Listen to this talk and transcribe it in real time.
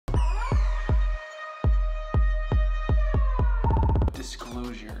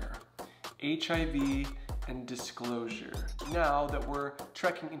HIV and disclosure. Now that we're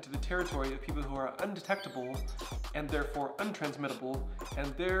trekking into the territory of people who are undetectable and therefore untransmittable, and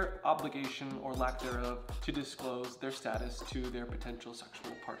their obligation or lack thereof to disclose their status to their potential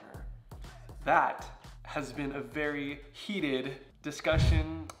sexual partner. That has been a very heated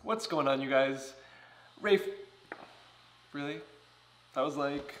discussion. What's going on, you guys? Raif, really? That was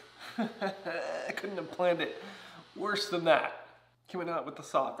like, I couldn't have planned it worse than that. He went out with the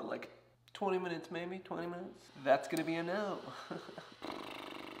saw for like 20 minutes, maybe 20 minutes. That's gonna be a no.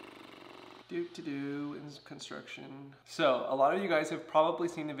 Do in construction. So a lot of you guys have probably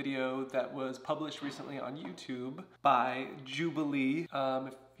seen a video that was published recently on YouTube by Jubilee.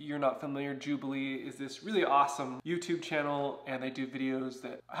 If you're not familiar, Jubilee is this really awesome YouTube channel, and they do videos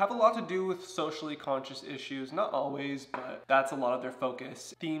that have a lot to do with socially conscious issues. Not always, but that's a lot of their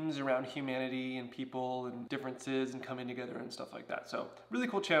focus. Themes around humanity and people and differences and coming together and stuff like that. So really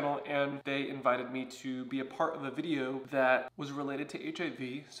cool channel, and they invited me to be a part of a video that was related to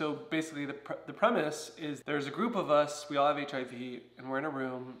HIV. So basically the premise is there's a group of us, we all have HIV, and we're in a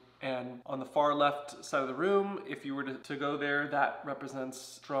room. And on the far left side of the room, if you were to go there, that represents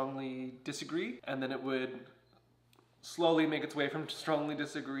strongly disagree. And then it would slowly make its way from strongly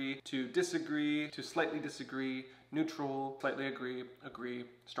disagree, to slightly disagree, neutral, slightly agree, agree,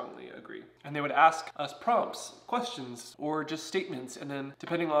 strongly agree. And they would ask us prompts, questions, or just statements. And then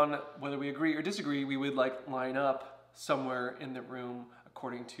depending on whether we agree or disagree, we would like line up somewhere in the room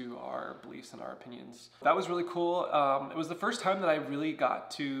according to our beliefs and our opinions. That was really cool. It was the first time that I really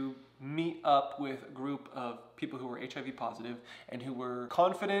got to meet up with a group of people who were HIV positive and who were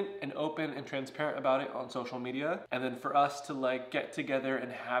confident and open and transparent about it on social media. And then for us to like get together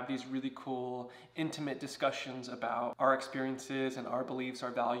and have these really cool, intimate discussions about our experiences and our beliefs,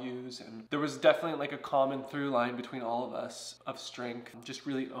 our values. And there was definitely like a common through line between all of us of strength, just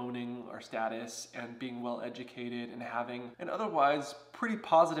really owning our status and being well educated and having an otherwise pretty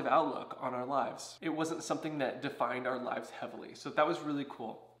positive outlook on our lives. It wasn't something that defined our lives heavily. So that was really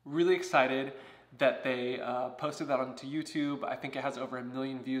cool. Really excited that they posted that onto YouTube. I think it has over 1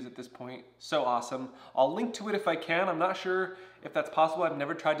 million views at this point. So awesome. I'll link to it if I can. I'm not sure if that's possible. I've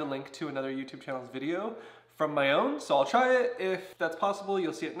never tried to link to another YouTube channel's video from my own, so I'll try it. If that's possible,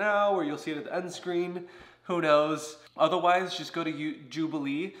 you'll see it now or you'll see it at the end screen. Who knows? Otherwise, just go to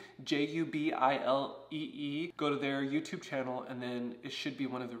Jubilee, Jubilee, go to their YouTube channel, and then it should be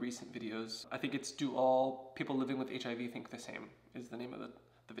one of the recent videos. I think it's Do All People Living with HIV Think the Same is the name of the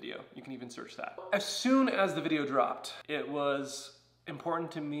video. You can even search that. As soon as the video dropped, it was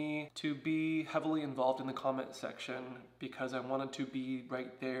important to me to be heavily involved in the comment section because I wanted to be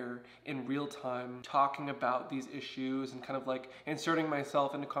right there in real time talking about these issues and kind of like inserting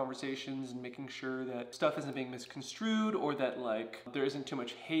myself into conversations and making sure that stuff isn't being misconstrued or that like there isn't too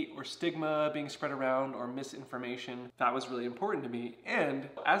much hate or stigma being spread around or misinformation. That was really important to me. And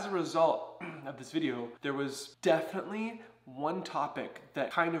as a result of this video, there was definitely one topic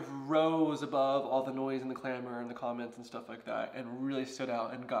that kind of rose above all the noise and the clamor and the comments and stuff like that and really stood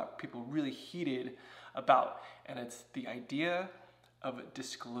out and got people really heated about, and it's the idea of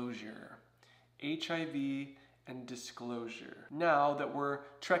disclosure. HIV and disclosure. Now that we're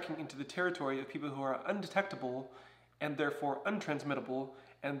trekking into the territory of people who are undetectable and therefore untransmittable,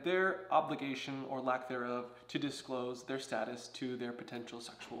 and their obligation or lack thereof to disclose their status to their potential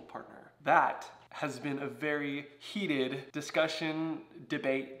sexual partner. That has been a very heated discussion,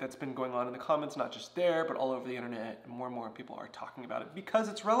 debate that's been going on in the comments, not just there, but all over the internet. And more people are talking about it because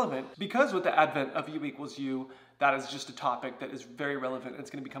it's relevant. Because with the advent of U equals U, that is just a topic that is very relevant.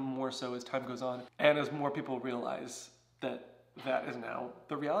 It's gonna become more so as time goes on and as more people realize that that is now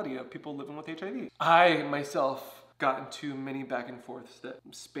the reality of people living with HIV. I myself got into many back and forths that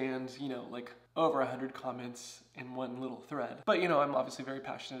spanned, like over 100 comments in one little thread. But I'm obviously very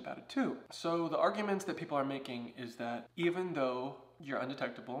passionate about it too. So the arguments that people are making is that even though you're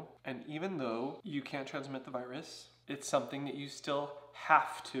undetectable and even though you can't transmit the virus, it's something that you still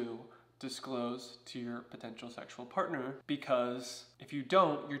have to disclose to your potential sexual partner, because if you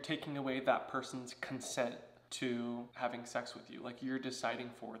don't, you're taking away that person's consent to having sex with you. Like you're deciding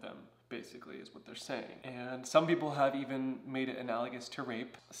for them, basically, is what they're saying. And some people have even made it analogous to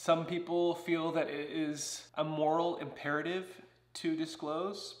rape. Some people feel that it is a moral imperative to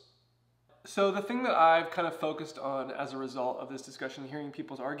disclose. So the thing that I've kind of focused on as a result of this discussion, hearing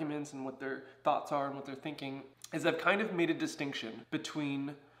people's arguments and what their thoughts are and what they're thinking, is I've kind of made a distinction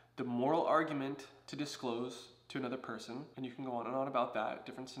between the moral argument to disclose to another person, and you can go on and on about that,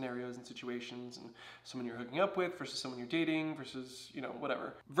 different scenarios and situations, and someone you're hooking up with versus someone you're dating versus,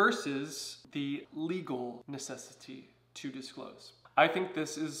 whatever, versus the legal necessity to disclose. I think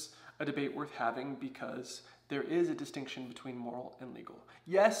this is a debate worth having because there is a distinction between moral and legal.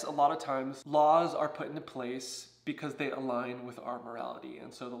 Yes, a lot of times laws are put into place because they align with our morality,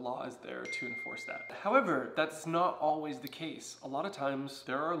 and so the law is there to enforce that. However, that's not always the case. A lot of times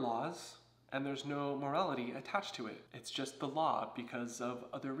there are laws and there's no morality attached to it. It's just the law because of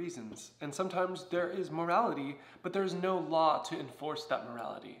other reasons. And sometimes there is morality, but there's no law to enforce that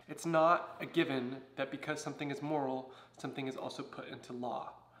morality. It's not a given that because something is moral, something is also put into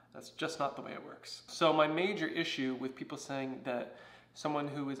law. That's just not the way it works. So my major issue with people saying that someone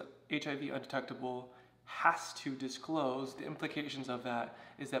who is HIV undetectable has to disclose, the implications of that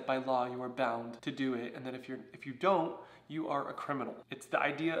is that by law you are bound to do it, and that if you don't, you are a criminal. It's the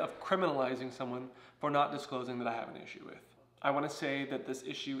idea of criminalizing someone for not disclosing that I have an issue with. I want to say that this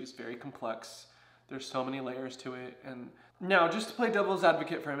issue is very complex. There's so many layers to it. And now, just to play devil's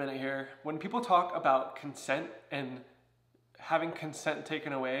advocate for a minute here, when people talk about consent and having consent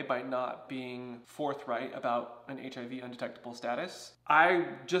taken away by not being forthright about an HIV undetectable status, I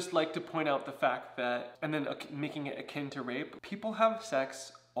just like to point out the fact that, and then making it akin to rape, people have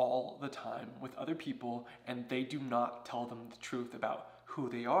sex all the time with other people and they do not tell them the truth about who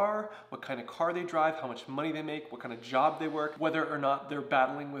they are, what kind of car they drive, how much money they make, what kind of job they work, whether or not they're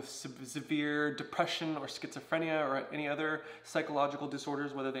battling with severe depression or schizophrenia or any other psychological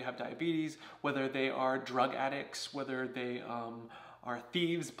disorders, whether they have diabetes, whether they are drug addicts, whether they are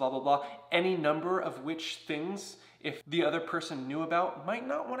thieves, blah, blah, blah. Any number of which things, if the other person knew about, might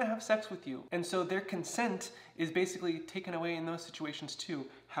not want to have sex with you. And so their consent is basically taken away in those situations too.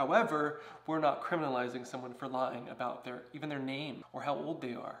 However, we're not criminalizing someone for lying about even their name or how old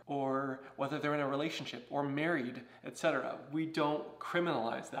they are or whether they're in a relationship or married, etc. We don't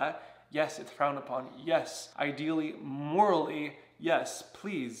criminalize that. Yes, it's frowned upon. Yes, ideally, morally, yes,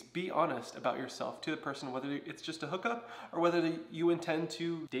 please be honest about yourself to the person, whether it's just a hookup or whether you intend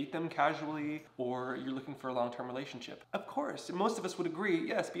to date them casually or you're looking for a long-term relationship. Of course, most of us would agree,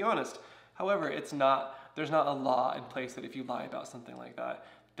 yes, be honest. However, there's not a law in place that if you lie about something like that,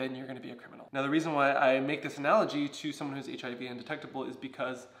 then you're going to be a criminal. Now, the reason why I make this analogy to someone who's HIV undetectable is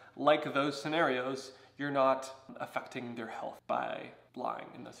because, like those scenarios, you're not affecting their health by lying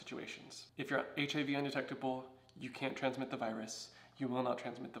in those situations. If you're HIV undetectable, you can't transmit the virus. You will not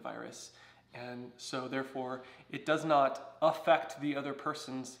transmit the virus. And so therefore, it does not affect the other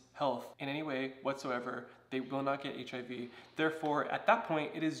person's health in any way whatsoever. They will not get HIV. Therefore, at that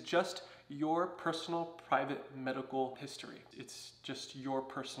point, it is just your personal private medical history. It's just your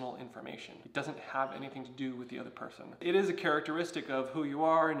personal information. It doesn't have anything to do with the other person. It is a characteristic of who you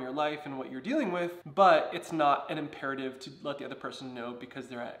are in your life and what you're dealing with, but it's not an imperative to let the other person know because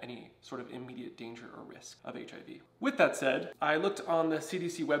they're at any sort of immediate danger or risk of HIV. With that said, I looked on the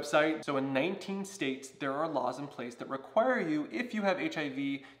CDC website. So in 19 states, there are laws in place that require you, if you have HIV,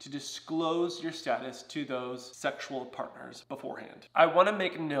 to disclose your status to those sexual partners beforehand. I want to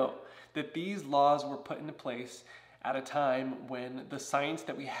make note that these laws were put into place at a time when the science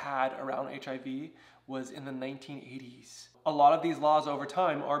that we had around HIV was in the 1980s. A lot of these laws over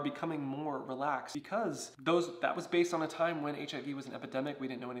time are becoming more relaxed because that was based on a time when HIV was an epidemic. We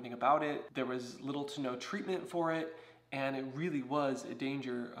didn't know anything about it. There was little to no treatment for it, and it really was a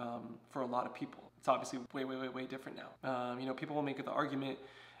danger for a lot of people. It's obviously way, way, way, way different now. People will make the argument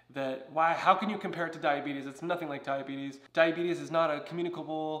that how can you compare it to diabetes? It's nothing like diabetes. Diabetes is not a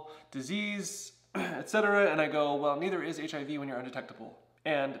communicable disease, etc. And I go, well, neither is HIV when you're undetectable.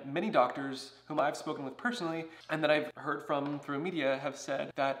 And many doctors whom I've spoken with personally and that I've heard from through media have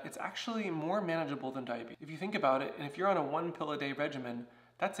said that it's actually more manageable than diabetes. If you think about it, and if you're on a 1 pill a day regimen,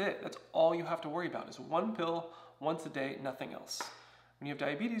 that's it. That's all you have to worry about is 1 pill once a day, nothing else. When you have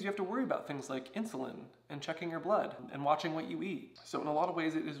diabetes, you have to worry about things like insulin and checking your blood and watching what you eat. So in a lot of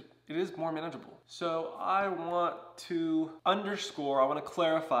ways, it is more manageable. So I want to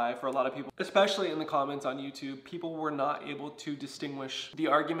clarify for a lot of people, especially in the comments on YouTube, people were not able to distinguish the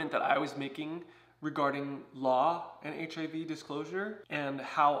argument that I was making regarding law and HIV disclosure and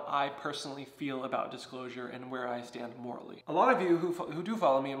how I personally feel about disclosure and where I stand morally. A lot of you who do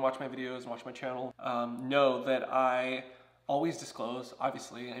follow me and watch my videos and watch my channel know that I always disclose,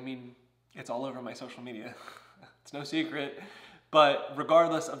 obviously. I mean, it's all over my social media. It's no secret. But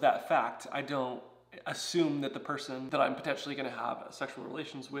regardless of that fact, I don't assume that the person that I'm potentially going to have sexual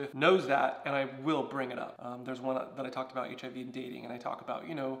relations with knows that, and I will bring it up. There's one that I talked about HIV and dating, and I talk about,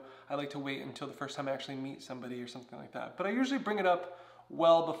 I like to wait until the first time I actually meet somebody or something like that. But I usually bring it up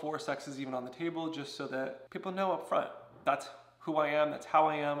well before sex is even on the table, just so that people know up front. That's who I am, that's how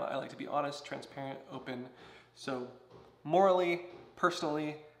I am. I like to be honest, transparent, open. So morally,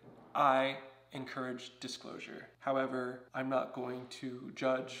 personally, I encourage disclosure. However, I'm not going to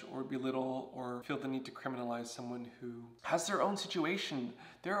judge or belittle or feel the need to criminalize someone who has their own situation.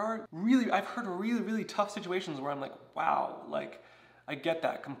 I've heard really tough situations where I'm like, wow, like, I get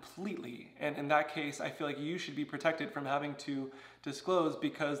that completely. And in that case, I feel like you should be protected from having to disclose,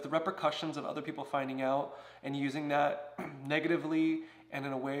 because the repercussions of other people finding out and using that negatively and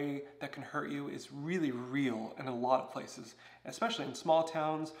in a way that can hurt you is really real in a lot of places, especially in small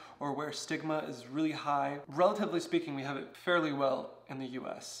towns or where stigma is really high. Relatively speaking, we have it fairly well in the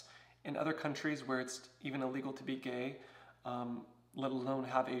US. In other countries where it's even illegal to be gay, let alone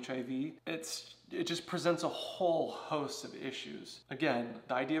have HIV, it just presents a whole host of issues. Again,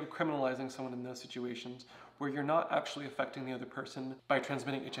 the idea of criminalizing someone in those situations where you're not actually affecting the other person by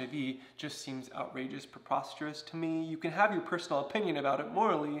transmitting HIV just seems outrageous, preposterous to me. You can have your personal opinion about it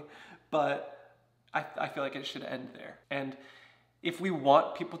morally, but I feel like it should end there. And if we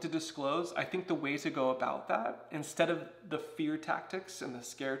want people to disclose, I think the way to go about that, instead of the fear tactics and the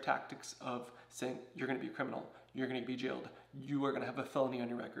scare tactics of saying, you're gonna be a criminal, you're gonna be jailed, you are gonna have a felony on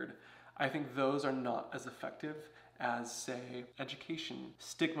your record, I think those are not as effective as, say, education,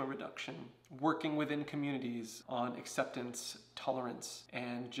 stigma reduction, working within communities on acceptance, tolerance,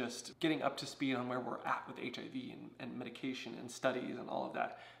 and just getting up to speed on where we're at with HIV and medication and studies and all of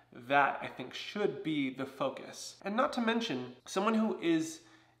that. That, I think, should be the focus. And not to mention, someone who is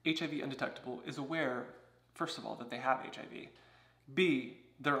HIV undetectable is aware, first of all, that they have HIV. B,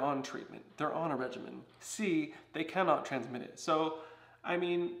 they're on treatment, they're on a regimen. C, they cannot transmit it. So, I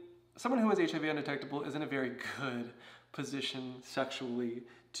mean, someone who is HIV undetectable is in a very good position sexually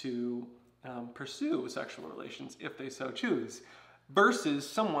to pursue sexual relations if they so choose, versus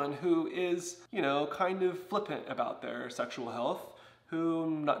someone who is, you know, kind of flippant about their sexual health,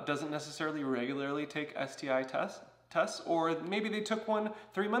 who doesn't necessarily regularly take STI tests, or maybe they took one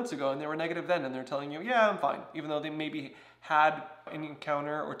 3 months ago and they were negative then and they're telling you, yeah, I'm fine, even though they maybe had an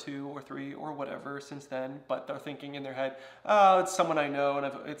encounter or 2 or 3 or whatever since then, but they're thinking in their head, oh, it's someone I know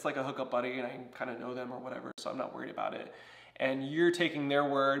and it's like a hookup buddy and I kind of know them or whatever, so I'm not worried about it. And you're taking their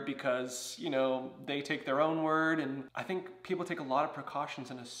word because, you know, they take their own word. And I think people take a lot of precautions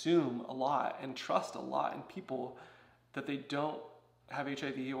and assume a lot and trust a lot in people that they don't have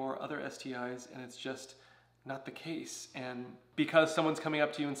HIV or other STIs, and it's just not the case. And because someone's coming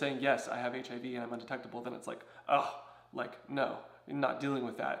up to you and saying, yes, I have HIV and I'm undetectable, then it's like, oh, like, no, I'm not dealing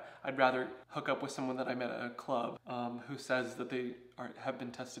with that. I'd rather hook up with someone that I met at a club who says that they have been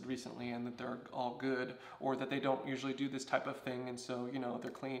tested recently and that they're all good, or that they don't usually do this type of thing and so, you know,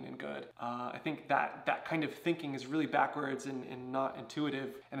 they're clean and good. I think that kind of thinking is really backwards and not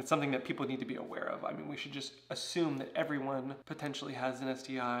intuitive, and it's something that people need to be aware of. I mean, we should just assume that everyone potentially has an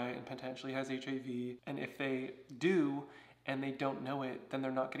STI and potentially has HIV, and if they do and they don't know it, then they're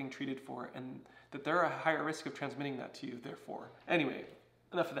not getting treated for it, and that they're a higher risk of transmitting that to you, therefore. Anyway,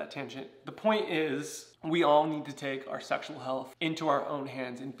 enough of that tangent. The point is, we all need to take our sexual health into our own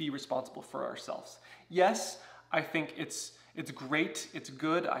hands and be responsible for ourselves. Yes, I think it's great, it's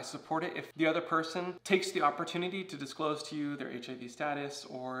good, I support it if the other person takes the opportunity to disclose to you their HIV status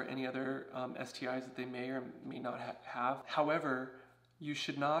or any other STIs that they may or may not have. However, you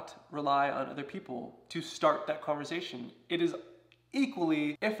should not rely on other people to start that conversation. It is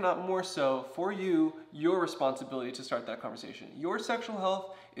equally, if not more so, for you, your responsibility to start that conversation. Your sexual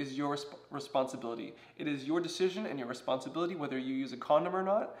health is your responsibility. It is your decision and your responsibility whether you use a condom or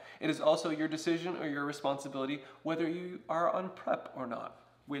not. It is also your decision or your responsibility whether you are on PrEP or not,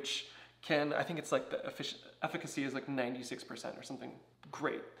 which can, I think it's like the efficacy is like 96% or something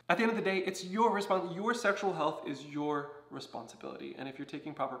great. At the end of the day, it's your sexual health is your responsibility. And if you're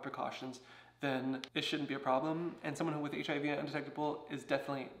taking proper precautions, then it shouldn't be a problem. And someone who with HIV undetectable is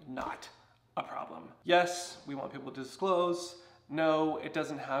definitely not a problem. Yes, we want people to disclose. No, it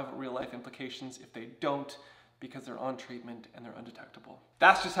doesn't have real life implications if they don't, because they're on treatment and they're undetectable.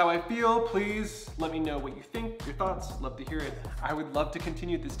 That's just how I feel. Please let me know what you think, your thoughts, love to hear it. I would love to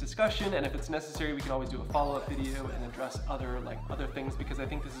continue this discussion, and if it's necessary, we can always do a follow-up video and address other things, because I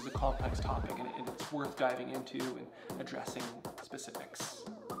think this is a complex topic and it's worth diving into and addressing specifics.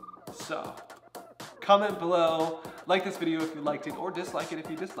 So, comment below, like this video if you liked it, or dislike it if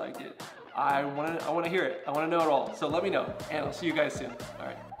you disliked it. I wanna hear it. I wanna know it all. So let me know, and I'll see you guys soon. All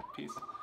right, peace.